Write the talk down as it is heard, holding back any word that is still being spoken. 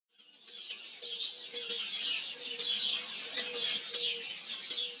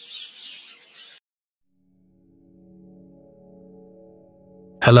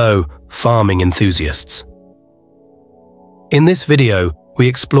Hello, farming enthusiasts. In this video, we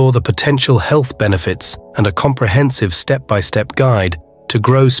explore the potential health benefits and a comprehensive step-by-step guide to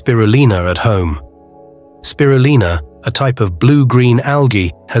grow spirulina at home. Spirulina, a type of blue-green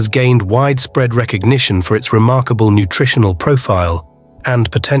algae, has gained widespread recognition for its remarkable nutritional profile and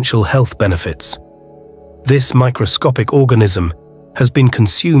potential health benefits. This microscopic organism has been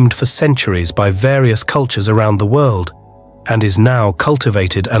consumed for centuries by various cultures around the world and is now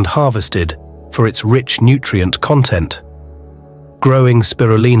cultivated and harvested for its rich nutrient content. Growing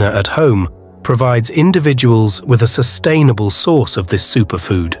spirulina at home provides individuals with a sustainable source of this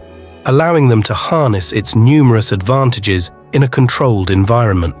superfood, allowing them to harness its numerous advantages in a controlled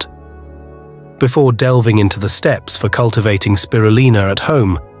environment. Before delving into the steps for cultivating spirulina at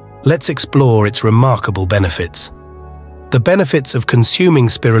home, let's explore its remarkable benefits. The benefits of consuming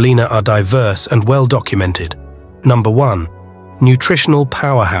spirulina are diverse and well documented. Number 1. Nutritional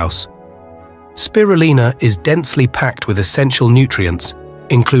powerhouse. Spirulina is densely packed with essential nutrients,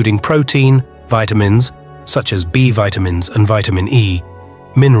 including protein, vitamins, such as B vitamins and vitamin E,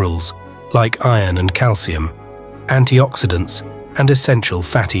 minerals, like iron and calcium, antioxidants, and essential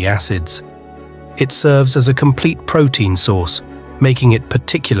fatty acids. It serves as a complete protein source, making it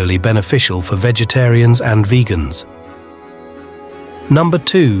particularly beneficial for vegetarians and vegans. Number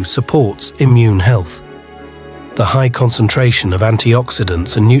 2. Supports immune health. The high concentration of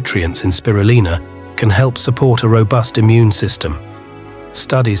antioxidants and nutrients in spirulina can help support a robust immune system.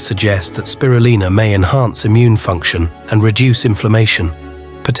 Studies suggest that spirulina may enhance immune function and reduce inflammation,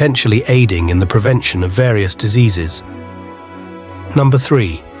 potentially aiding in the prevention of various diseases. Number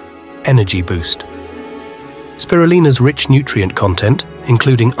 3. Energy boost. Spirulina's rich nutrient content,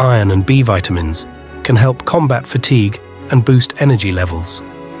 including iron and B vitamins, can help combat fatigue and boost energy levels.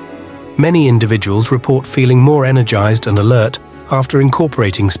 Many individuals report feeling more energized and alert after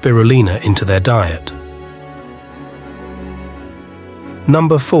incorporating spirulina into their diet.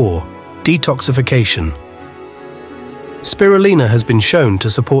 Number 4. Detoxification. Spirulina has been shown to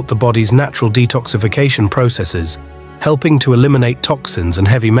support the body's natural detoxification processes, helping to eliminate toxins and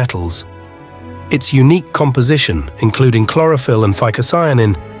heavy metals. Its unique composition, including chlorophyll and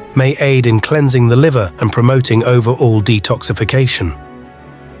phycocyanin, may aid in cleansing the liver and promoting overall detoxification.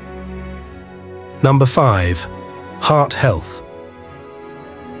 Number 5. Heart health.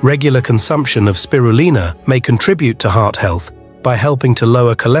 Regular consumption of spirulina may contribute to heart health by helping to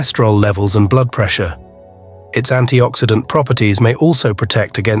lower cholesterol levels and blood pressure. Its antioxidant properties may also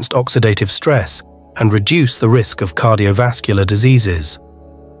protect against oxidative stress and reduce the risk of cardiovascular diseases.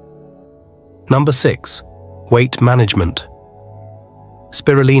 Number 6. Weight management.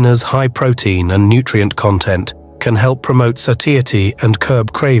 Spirulina's high protein and nutrient content can help promote satiety and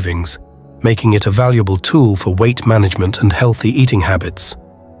curb cravings, making it a valuable tool for weight management and healthy eating habits.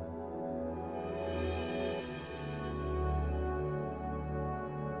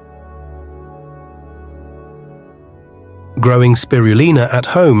 Growing spirulina at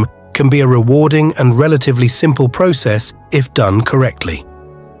home can be a rewarding and relatively simple process if done correctly.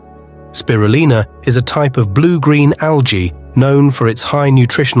 Spirulina is a type of blue-green algae known for its high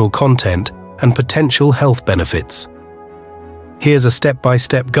nutritional content and potential health benefits. Here's a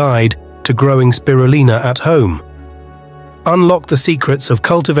step-by-step guide to growing spirulina at home. Unlock the secrets of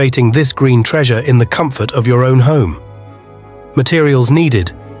cultivating this green treasure in the comfort of your own home. Materials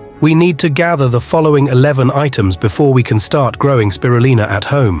needed. We need to gather the following 11 items before we can start growing spirulina at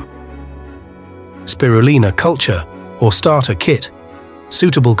home. Spirulina culture or starter kit.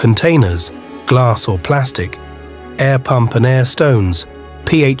 Suitable containers, glass or plastic. Air pump and air stones.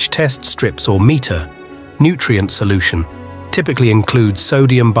 pH test strips or meter. Nutrient solution. Typically includes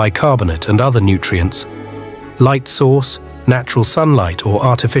sodium bicarbonate and other nutrients. Light source, natural sunlight or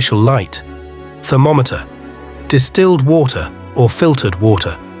artificial light. Thermometer. Distilled water or filtered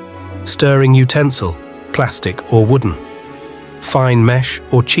water. Stirring utensil, plastic or wooden. Fine mesh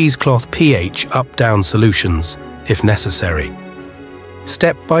or cheesecloth pH up-down solutions, if necessary.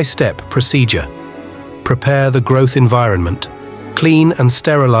 Step-by-step procedure. Prepare the growth environment. Clean and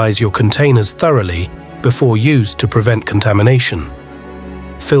sterilize your containers thoroughly before use to prevent contamination.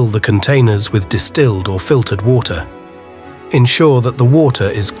 Fill the containers with distilled or filtered water. Ensure that the water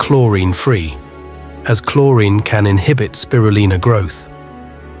is chlorine-free, as chlorine can inhibit spirulina growth.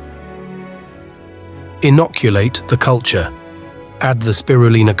 Inoculate the culture. Add the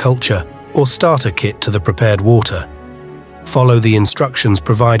spirulina culture or starter kit to the prepared water. Follow the instructions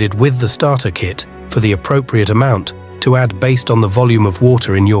provided with the starter kit for the appropriate amount to add based on the volume of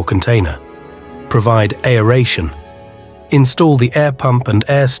water in your container. Provide aeration. Install the air pump and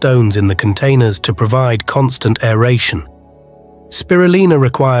air stones in the containers to provide constant aeration. Spirulina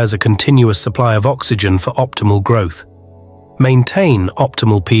requires a continuous supply of oxygen for optimal growth. Maintain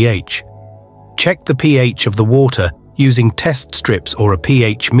optimal pH. Check the pH of the water using test strips or a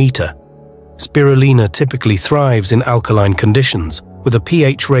pH meter. Spirulina typically thrives in alkaline conditions with a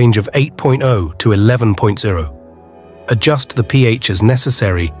pH range of 8.0 to 11.0. Adjust the pH as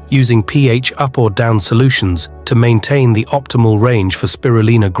necessary using pH up or down solutions to maintain the optimal range for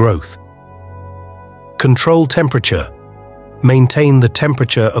spirulina growth. Control temperature. Maintain the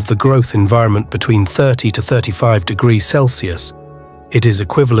temperature of the growth environment between 30 to 35 degrees Celsius. It is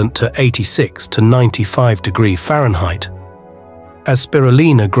equivalent to 86 to 95 degrees Fahrenheit, as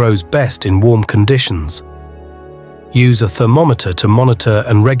spirulina grows best in warm conditions. Use a thermometer to monitor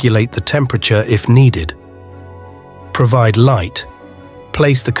and regulate the temperature if needed. Provide light.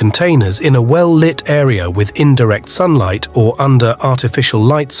 Place the containers in a well-lit area with indirect sunlight or under artificial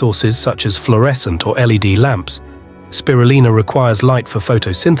light sources such as fluorescent or LED lamps. Spirulina requires light for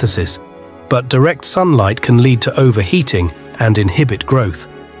photosynthesis, but direct sunlight can lead to overheating and inhibit growth.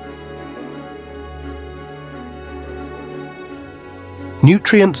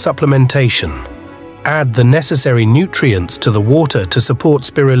 Nutrient supplementation. Add the necessary nutrients to the water to support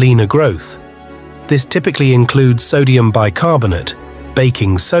spirulina growth. This typically includes sodium bicarbonate,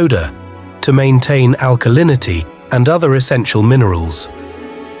 baking soda, to maintain alkalinity and other essential minerals.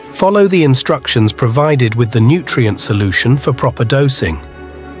 Follow the instructions provided with the nutrient solution for proper dosing.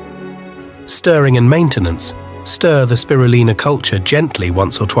 Stirring and maintenance. Stir the spirulina culture gently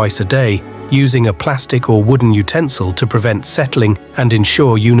once or twice a day, using a plastic or wooden utensil to prevent settling and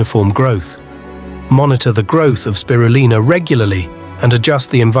ensure uniform growth. Monitor the growth of spirulina regularly and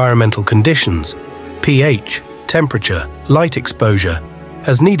adjust the environmental conditions, pH, temperature, light exposure,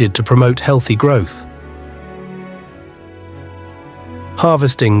 as needed to promote healthy growth.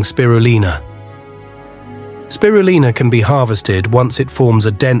 Harvesting spirulina. Spirulina can be harvested once it forms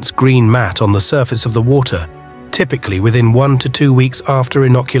a dense green mat on the surface of the water, typically within 1 to 2 weeks after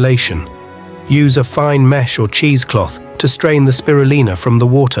inoculation. Use a fine mesh or cheesecloth to strain the spirulina from the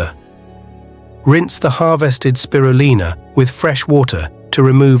water. Rinse the harvested spirulina with fresh water to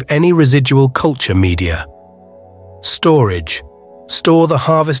remove any residual culture media. Storage. Store the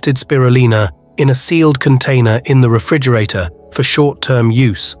harvested spirulina in a sealed container in the refrigerator for short-term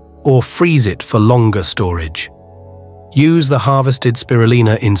use, or freeze it for longer storage. Use the harvested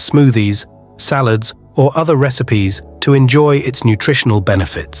spirulina in smoothies, salads, or other recipes to enjoy its nutritional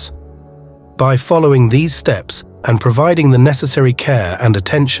benefits. By following these steps and providing the necessary care and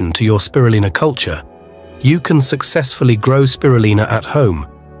attention to your spirulina culture, you can successfully grow spirulina at home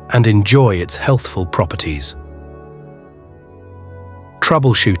and enjoy its healthful properties.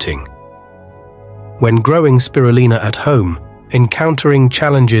 Troubleshooting. When growing spirulina at home, encountering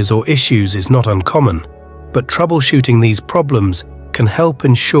challenges or issues is not uncommon, but troubleshooting these problems can help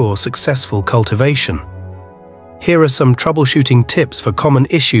ensure successful cultivation. Here are some troubleshooting tips for common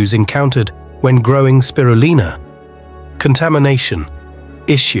issues encountered when growing spirulina. Contamination.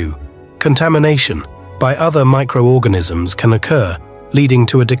 Issue. Contamination by other microorganisms can occur, leading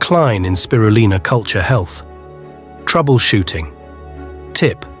to a decline in spirulina culture health. Troubleshooting.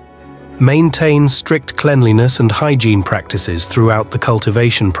 Tip. Maintain strict cleanliness and hygiene practices throughout the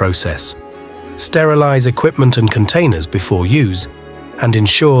cultivation process. Sterilize equipment and containers before use, and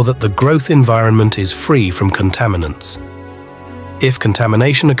ensure that the growth environment is free from contaminants. If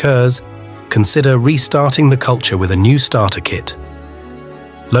contamination occurs, consider restarting the culture with a new starter kit.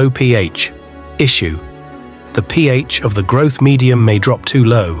 Low pH. Issue. The pH of the growth medium may drop too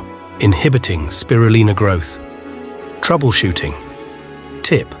low, inhibiting spirulina growth. Troubleshooting.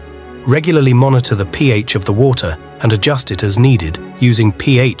 Tip. Regularly monitor the pH of the water and adjust it as needed using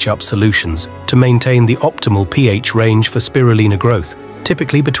pH-up solutions to maintain the optimal pH range for spirulina growth,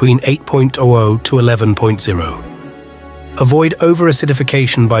 typically between 8.00 to 11.0. Avoid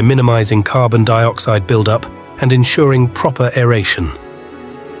over-acidification by minimizing carbon dioxide buildup and ensuring proper aeration.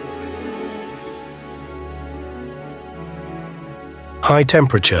 High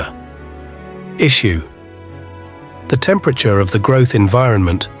temperature. Issue. The temperature of the growth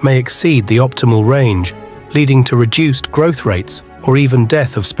environment may exceed the optimal range, leading to reduced growth rates or even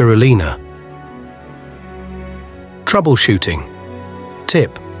death of spirulina. Troubleshooting.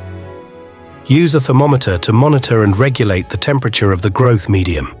 Tip. Use a thermometer to monitor and regulate the temperature of the growth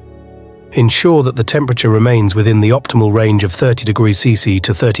medium. Ensure that the temperature remains within the optimal range of 30 degrees Celsius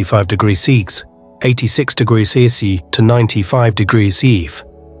to 35 degrees Celsius, 86 degrees Celsius to 95 degrees Celsius.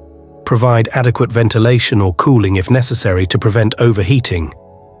 Provide adequate ventilation or cooling if necessary to prevent overheating.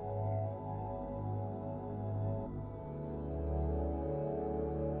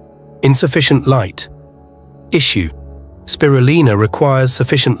 Insufficient light. Issue. Spirulina requires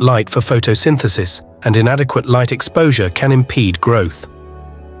sufficient light for photosynthesis, and inadequate light exposure can impede growth.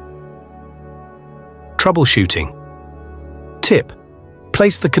 Troubleshooting. Tip: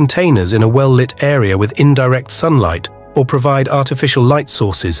 place the containers in a well-lit area with indirect sunlight, or provide artificial light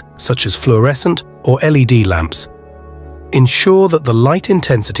sources such as fluorescent or LED lamps. Ensure that the light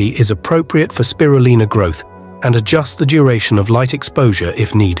intensity is appropriate for spirulina growth and adjust the duration of light exposure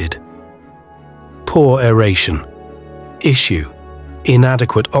if needed. Poor aeration. Issue: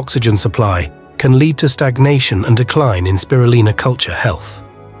 inadequate oxygen supply can lead to stagnation and decline in spirulina culture health.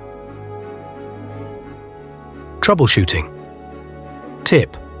 Troubleshooting.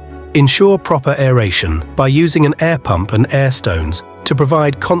 Tip: ensure proper aeration by using an air pump and air stones to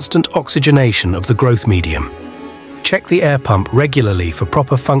provide constant oxygenation of the growth medium. Check the air pump regularly for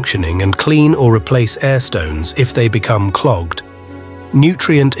proper functioning and clean or replace air stones if they become clogged.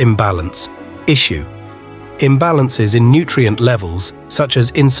 Nutrient imbalance. Issue: imbalances in nutrient levels, such as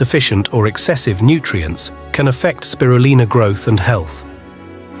insufficient or excessive nutrients, can affect spirulina growth and health.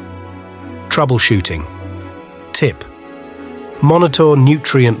 Troubleshooting. Tip: monitor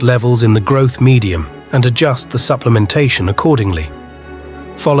nutrient levels in the growth medium and adjust the supplementation accordingly.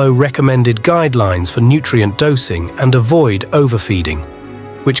 Follow recommended guidelines for nutrient dosing and avoid overfeeding,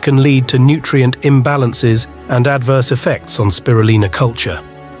 which can lead to nutrient imbalances and adverse effects on spirulina culture.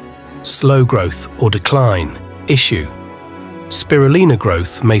 Slow growth or decline. Issue: spirulina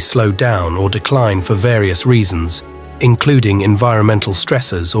growth may slow down or decline for various reasons, including environmental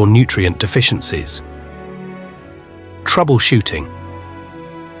stressors or nutrient deficiencies. Troubleshooting.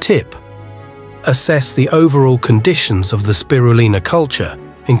 Tip: assess the overall conditions of the spirulina culture,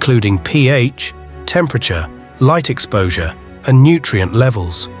 including pH, temperature, light exposure, and nutrient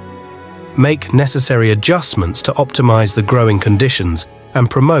levels. Make necessary adjustments to optimize the growing conditions and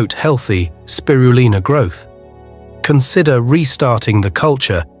promote healthy spirulina growth. Consider restarting the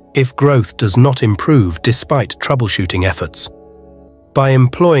culture if growth does not improve despite troubleshooting efforts. By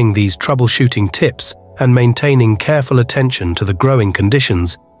employing these troubleshooting tips and maintaining careful attention to the growing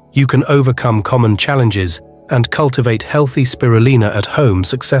conditions, you can overcome common challenges and cultivate healthy spirulina at home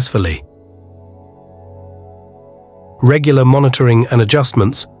successfully. Regular monitoring and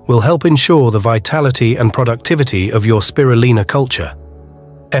adjustments will help ensure the vitality and productivity of your spirulina culture.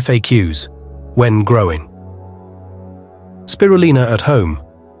 FAQs: when growing. Spirulina at home.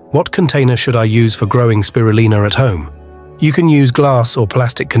 What container should I use for growing spirulina at home? You can use glass or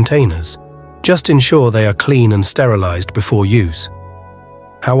plastic containers. Just ensure they are clean and sterilized before use.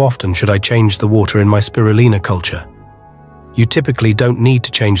 How often should I change the water in my spirulina culture? You typically don't need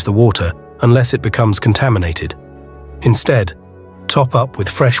to change the water unless it becomes contaminated. Instead, top up with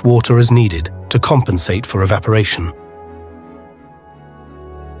fresh water as needed to compensate for evaporation.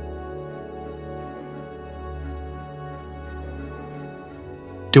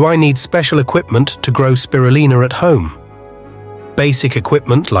 Do I need special equipment to grow spirulina at home? Basic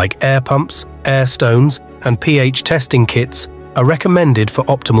equipment like air pumps, air stones, and pH testing kits are recommended for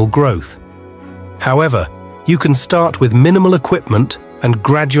optimal growth. However, you can start with minimal equipment and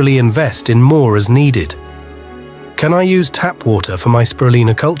gradually invest in more as needed. Can I use tap water for my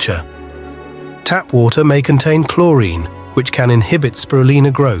spirulina culture? Tap water may contain chlorine, which can inhibit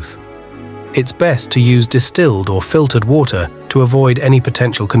spirulina growth. It's best to use distilled or filtered water to avoid any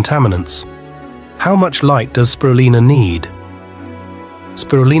potential contaminants. How much light does spirulina need?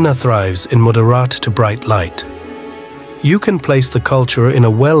 Spirulina thrives in moderate to bright light. You can place the culture in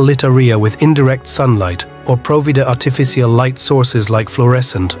a well-lit area with indirect sunlight or provide artificial light sources like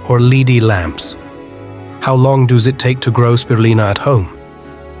fluorescent or LED lamps. How long does it take to grow spirulina at home?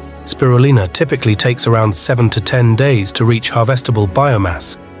 Spirulina typically takes around 7 to 10 days to reach harvestable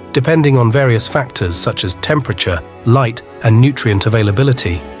biomass, depending on various factors such as temperature, light, and nutrient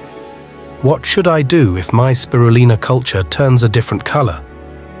availability. What should I do if my spirulina culture turns a different color?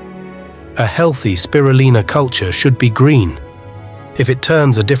 A healthy spirulina culture should be green. If it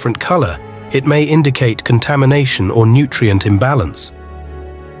turns a different color, it may indicate contamination or nutrient imbalance.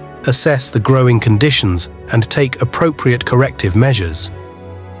 Assess the growing conditions and take appropriate corrective measures.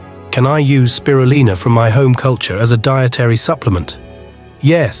 Can I use spirulina from my home culture as a dietary supplement?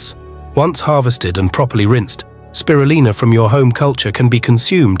 Yes. Once harvested and properly rinsed, spirulina from your home culture can be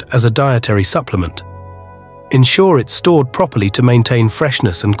consumed as a dietary supplement. Ensure it's stored properly to maintain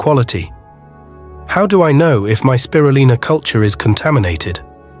freshness and quality. How do I know if my spirulina culture is contaminated?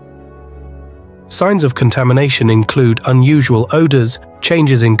 Signs of contamination include unusual odors,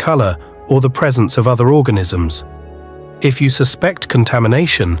 changes in color, or the presence of other organisms. If you suspect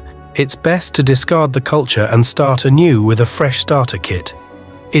contamination, it's best to discard the culture and start anew with a fresh starter kit.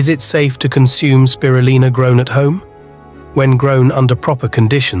 Is it safe to consume spirulina grown at home? When grown under proper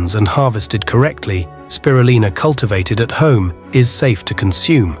conditions and harvested correctly, spirulina cultivated at home is safe to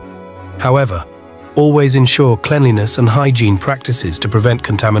consume. However, always ensure cleanliness and hygiene practices to prevent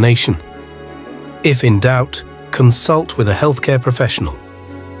contamination. If in doubt, consult with a healthcare professional.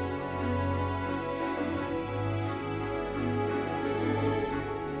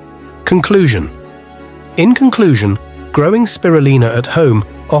 Conclusion. In conclusion, growing spirulina at home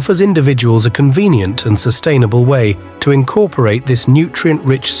offers individuals a convenient and sustainable way to incorporate this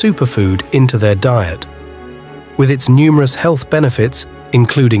nutrient-rich superfood into their diet. With its numerous health benefits,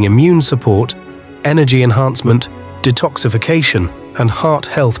 including immune support, energy enhancement, detoxification, and heart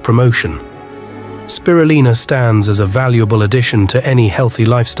health promotion, spirulina stands as a valuable addition to any healthy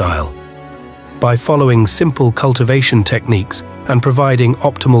lifestyle. By following simple cultivation techniques and providing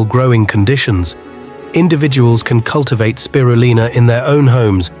optimal growing conditions, individuals can cultivate spirulina in their own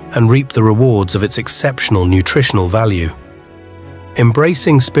homes and reap the rewards of its exceptional nutritional value.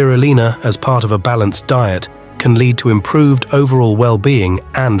 Embracing spirulina as part of a balanced diet can lead to improved overall well-being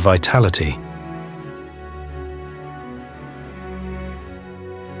and vitality.